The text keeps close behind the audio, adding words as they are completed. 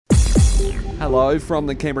Hello from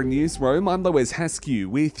the Canberra newsroom, I'm Lewis Haskew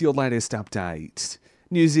with your latest update.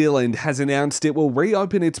 New Zealand has announced it will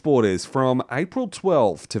reopen its borders from April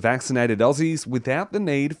 12 to vaccinated Aussies without the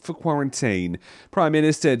need for quarantine. Prime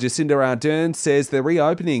Minister Jacinda Ardern says the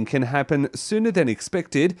reopening can happen sooner than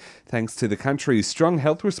expected thanks to the country's strong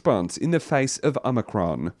health response in the face of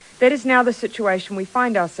Omicron. That is now the situation we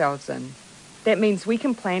find ourselves in. That means we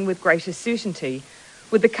can plan with greater certainty,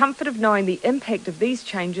 with the comfort of knowing the impact of these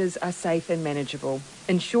changes are safe and manageable.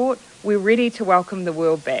 In short, we're ready to welcome the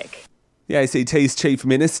world back. The ACT's Chief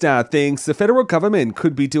Minister thinks the federal government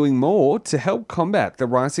could be doing more to help combat the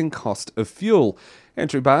rising cost of fuel.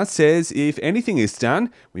 Andrew Barr says if anything is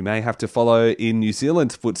done, we may have to follow in New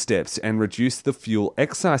Zealand's footsteps and reduce the fuel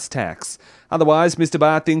excise tax. Otherwise, Mr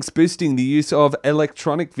Barr thinks boosting the use of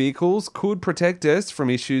electronic vehicles could protect us from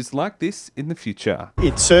issues like this in the future.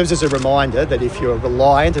 It serves as a reminder that if you're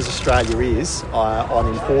reliant, as Australia is, on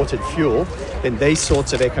imported fuel, then these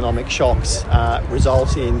sorts of economic shocks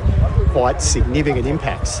result in quite significant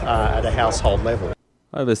impacts at a household level.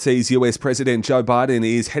 Overseas, US President Joe Biden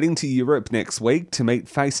is heading to Europe next week to meet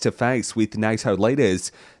face-to-face with NATO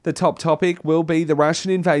leaders. The top topic will be the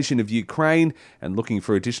Russian invasion of Ukraine and looking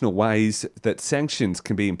for additional ways that sanctions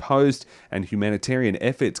can be imposed and humanitarian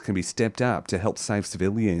efforts can be stepped up to help save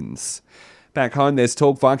civilians. Back home, there's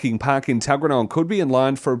talk Viking Park in Tuggeranong could be in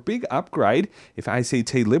line for a big upgrade if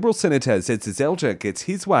ACT Liberal Senator Zed Zelja gets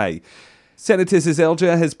his way. Senator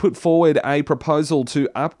Zelja has put forward a proposal to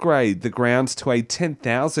upgrade the grounds to a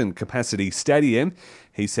 10,000 capacity stadium.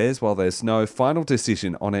 He says while there's no final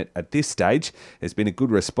decision on it at this stage, there's been a good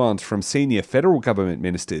response from senior federal government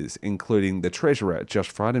ministers, including the Treasurer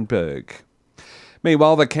Josh Frydenberg.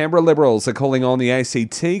 Meanwhile, the Canberra Liberals are calling on the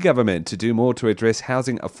ACT government to do more to address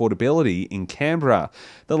housing affordability in Canberra.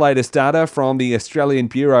 The latest data from the Australian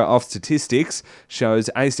Bureau of Statistics shows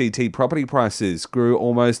ACT property prices grew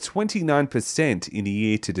almost 29% in the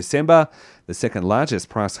year to December, the second largest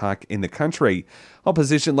price hike in the country.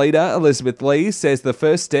 Opposition leader Elizabeth Lee says the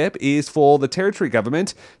first step is for the Territory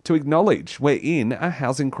government to acknowledge we're in a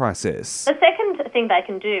housing crisis. The second thing they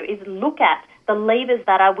can do is look at the levers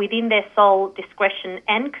that are within their sole discretion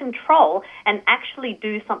and control and actually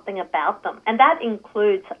do something about them. And that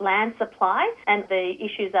includes land supply and the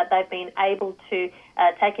issues that they've been able to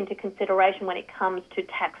take into consideration when it comes to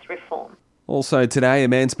tax reform. Also today, a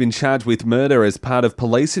man's been charged with murder as part of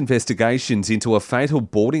police investigations into a fatal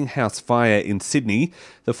boarding house fire in Sydney.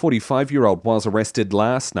 The 45-year-old was arrested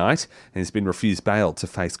last night and has been refused bail to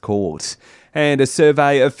face court. And a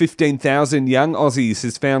survey of 15,000 young Aussies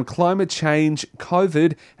has found climate change,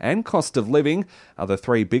 COVID and cost of living are the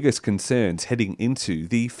three biggest concerns heading into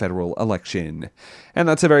the federal election. And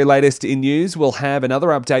that's the very latest in news. We'll have another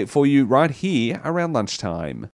update for you right here around lunchtime.